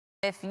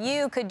If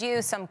you could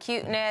use some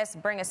cuteness,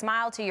 bring a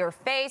smile to your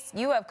face,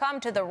 you have come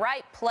to the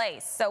right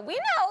place. So we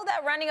know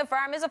that running a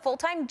farm is a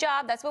full-time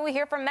job. That's what we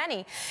hear from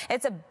many.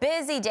 It's a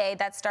busy day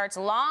that starts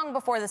long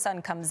before the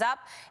sun comes up.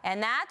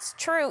 And that's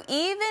true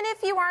even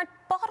if you aren't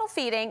bottle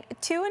feeding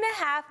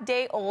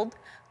 2.5-day-old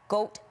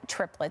goat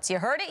triplets. You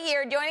heard it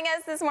here. Joining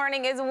us this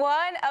morning is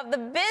one of the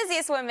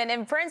busiest women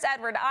in Prince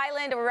Edward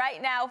Island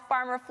right now,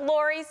 Farmer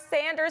Flory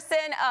Sanderson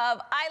of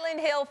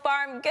Island Hill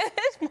Farm. Good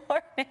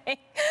morning.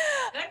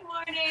 Good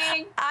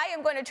morning. I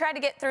am going to try to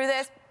get through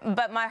this,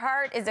 but my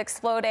heart is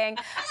exploding.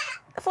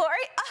 Flory,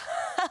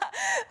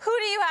 who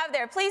do you have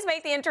there? Please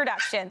make the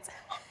introductions.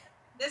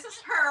 This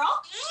is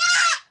Pearl.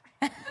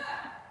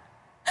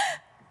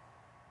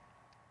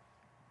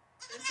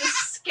 This is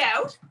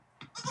Scout.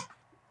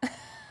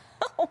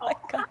 Oh my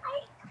God.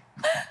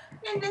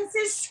 And this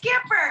is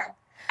Skipper.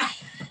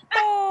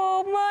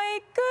 Oh my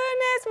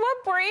goodness,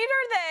 what breed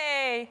are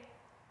they?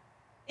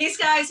 These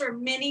guys are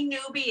mini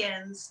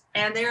Nubians,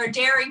 and they're a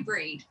dairy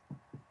breed.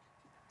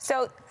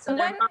 So when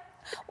are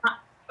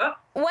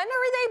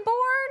they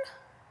born?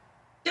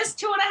 Just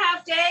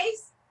 2.5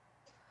 days.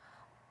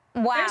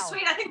 Wow. They're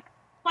sweet. I think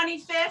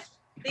 25th.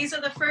 These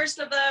are the first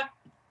of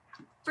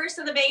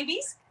the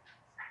babies.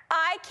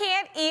 I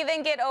can't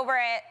even get over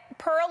it.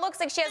 Pearl looks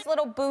like she has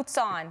little boots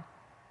on.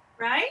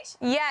 Right?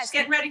 Yes. She's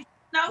getting ready for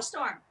the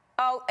snowstorm.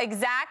 Oh,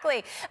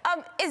 exactly.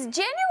 Is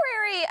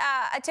January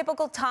a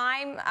typical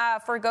time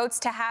for goats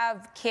to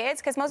have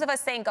kids? Because most of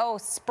us think, oh,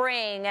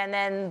 spring and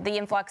then the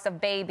influx of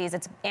babies.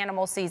 It's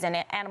animal season,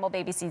 animal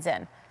baby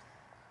season.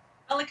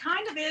 Well, it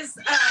kind of is.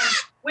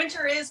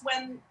 Winter is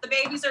when the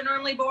babies are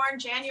normally born,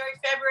 January,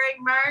 February,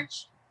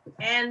 March,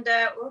 and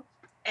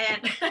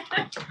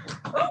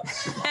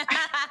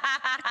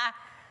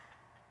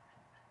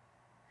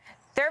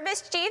They're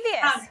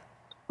mischievous.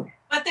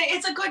 But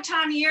it's a good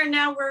time of year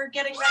now. We're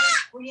getting ready.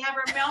 We have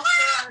our milk,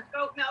 our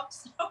goat milk.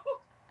 So.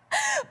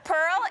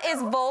 Pearl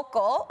is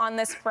vocal on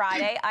this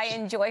Friday. I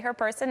enjoy her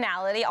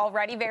personality.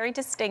 Already very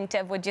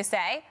distinctive, would you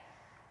say?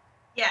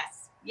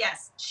 Yes,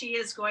 yes. She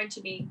is going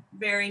to be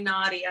very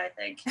naughty, I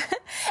think.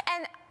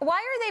 And why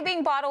are they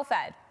being bottle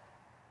fed?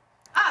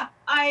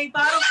 I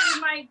bottle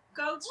feed my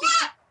goats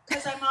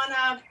because I'm on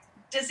a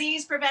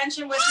disease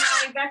prevention with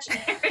my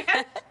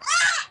veterinarian.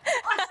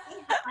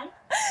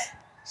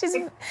 She's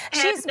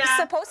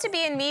supposed to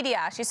be in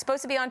media. She's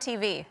supposed to be on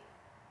TV.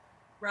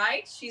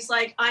 Right? She's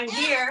like, I'm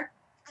here.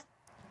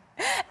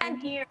 I'm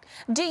here.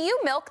 Do you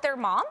milk their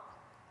mom?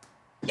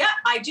 Yeah,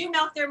 I do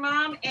milk their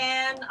mom,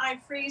 and I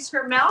freeze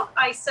her milk.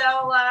 I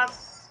sell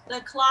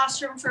the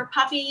colostrum for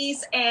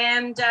puppies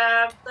and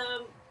the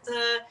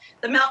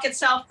milk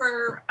itself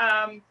for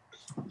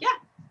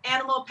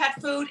animal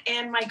pet food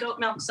and my goat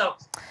milk soap.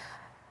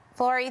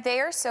 Flory, they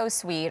are so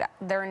sweet.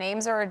 Their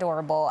names are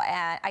adorable.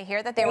 And I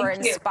hear that they were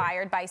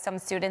inspired by some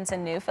students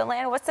in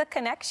Newfoundland. What's the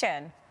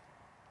connection?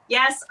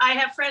 Yes, I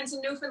have friends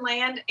in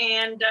Newfoundland,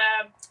 and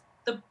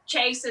the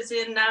Chase is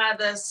in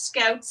the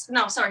Scouts.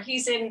 No, sorry,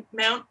 he's in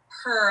Mount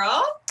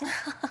Pearl.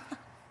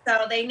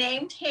 So they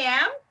named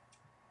him.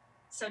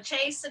 So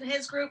Chase and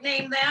his group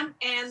named them,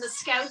 and the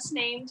Scouts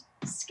named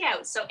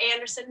Scouts. So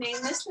Anderson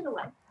named this little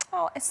one.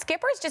 Oh,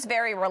 Skipper's just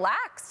very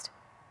relaxed.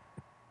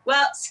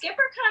 Well,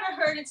 Skipper kind of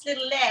hurt its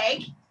little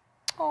leg.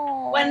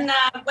 Oh. When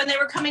they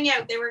were coming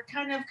out. They were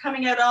kind of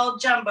coming out all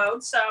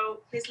jumboed, so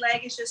his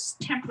leg is just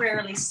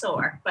temporarily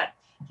sore, but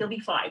he'll be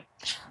fine.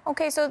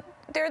 Okay, so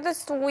they're the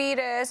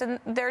sweetest, and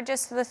they're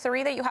just the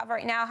 3 that you have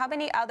right now. How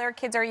many other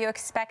kids are you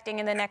expecting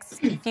in the next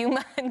few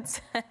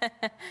months?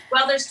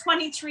 Well, there's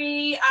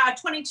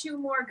 22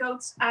 more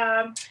goats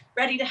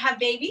ready to have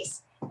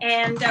babies,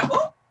 and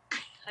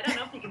I don't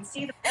know if you can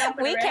see them.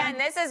 We can.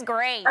 This is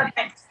great.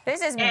 Okay.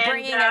 This is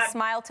bringing a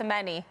smile to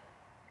many.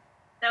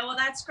 Well,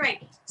 that's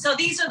great. So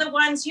these are the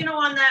ones, you know,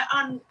 on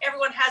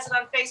everyone has it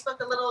on Facebook,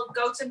 the little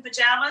goats in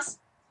pajamas.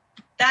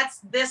 That's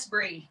this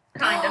breed,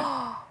 kind of.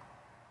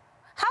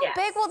 How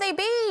big will they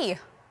be?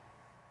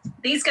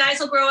 These guys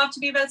will grow up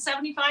to be about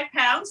 75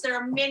 pounds. They're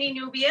a mini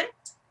Nubian.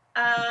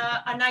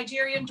 A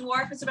Nigerian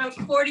dwarf is about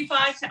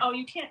 45. Oh,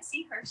 you can't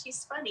see her.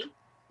 She's funny.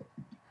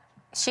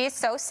 She's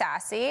so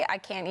sassy. I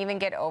can't even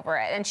get over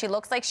it. And she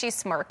looks like she's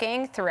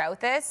smirking throughout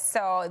this.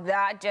 So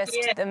that just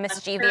the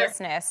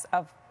mischievousness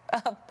of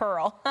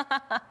Pearl.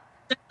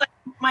 Just like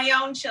my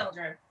own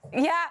children.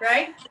 Yeah.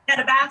 Right? They had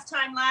a bath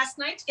time last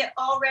night to get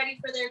all ready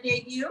for their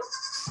debut.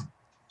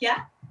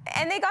 Yeah.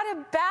 And they got a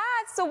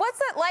bath. So what's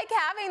it like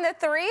having the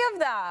 3 of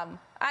them?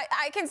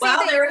 I can see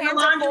that your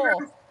hands are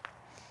full.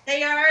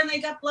 They are, and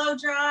they got blow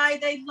dry.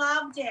 They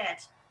loved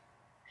it.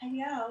 I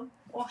know.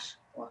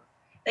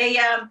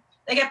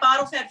 They get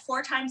bottle fed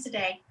 4 times a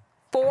day.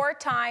 4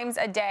 times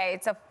a day.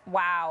 It's a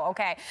wow.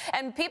 Okay.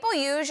 And people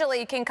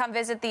usually can come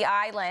visit the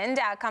island,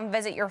 come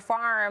visit your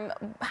farm.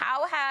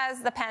 How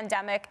has the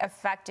pandemic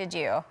affected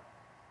you?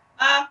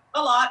 A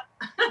lot.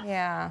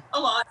 Yeah. A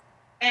lot.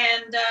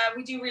 And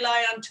we do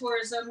rely on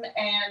tourism,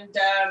 and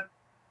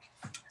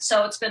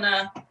so it's been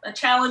a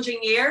challenging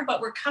year,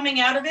 but we're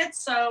coming out of it.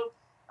 So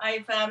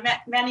I've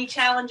met many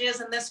challenges,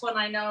 and this one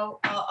I know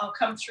I'll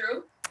come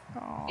through.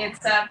 Oh, It's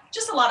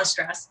just a lot of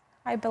stress.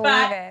 I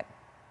believe it.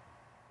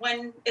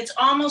 When it's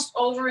almost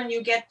over and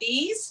you get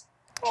these,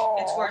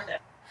 it's worth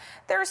it.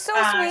 They're so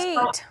sweet.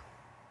 So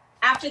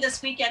after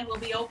this weekend, we'll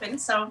be open,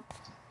 so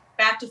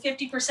back to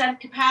 50%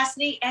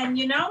 capacity. And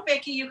you know,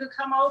 Vicki, you could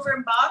come over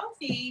and bottle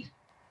feed.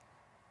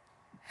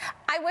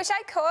 I wish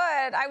I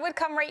could. I would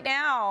come right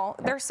now.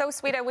 They're so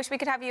sweet. I wish we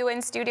could have you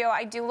in studio.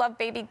 I do love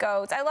baby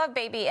goats. I love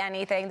baby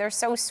anything. They're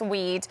so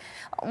sweet.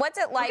 What's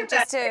it like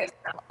just to... Face,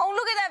 oh,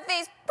 look at that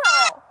face,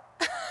 Pearl.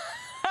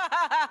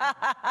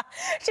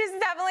 She's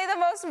definitely the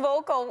most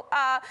vocal.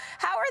 How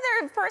are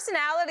their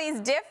personalities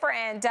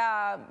different?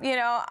 You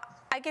know,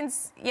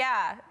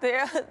 yeah,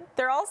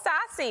 they're all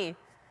sassy.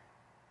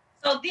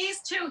 So these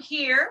two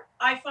here,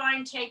 I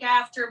find, take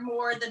after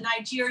more the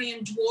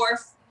Nigerian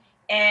dwarf,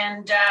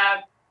 and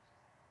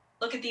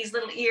look at these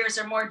little ears,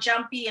 are more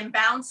jumpy and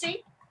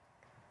bouncy.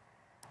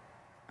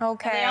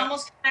 Okay. And they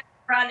almost connect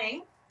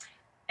running,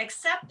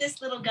 except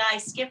this little guy,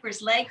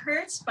 Skipper's leg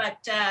hurts, but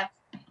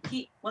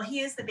he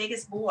is the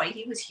biggest boy.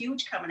 He was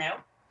huge coming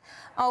out.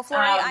 Oh,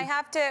 Flory,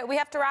 we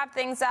have to wrap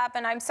things up,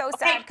 and I'm so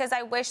sad because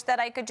I wish that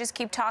I could just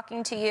keep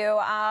talking to you.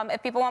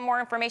 If people want more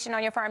information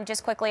on your farm,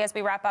 just quickly as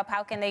we wrap up,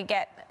 how can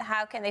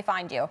they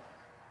find you?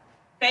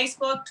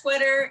 Facebook,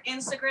 Twitter,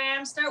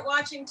 Instagram. Start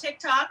watching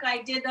TikTok.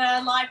 I did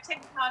a live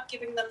TikTok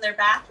giving them their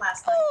bath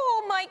last night.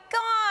 Oh my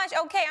gosh.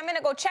 Okay, I'm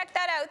gonna go check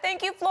that out.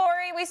 Thank you,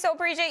 Flory. We so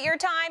appreciate your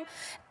time.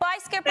 Bye,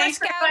 Skipper, Thanks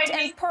Scout,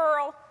 and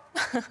Pearl.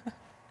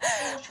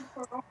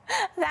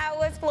 That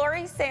was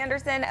Flory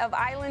Sanderson of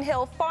Island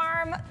Hill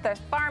Farm. The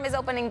farm is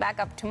opening back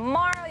up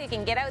tomorrow. You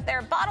can get out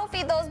there, bottle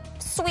feed those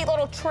sweet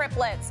little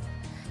triplets.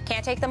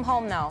 Can't take them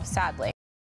home though, sadly.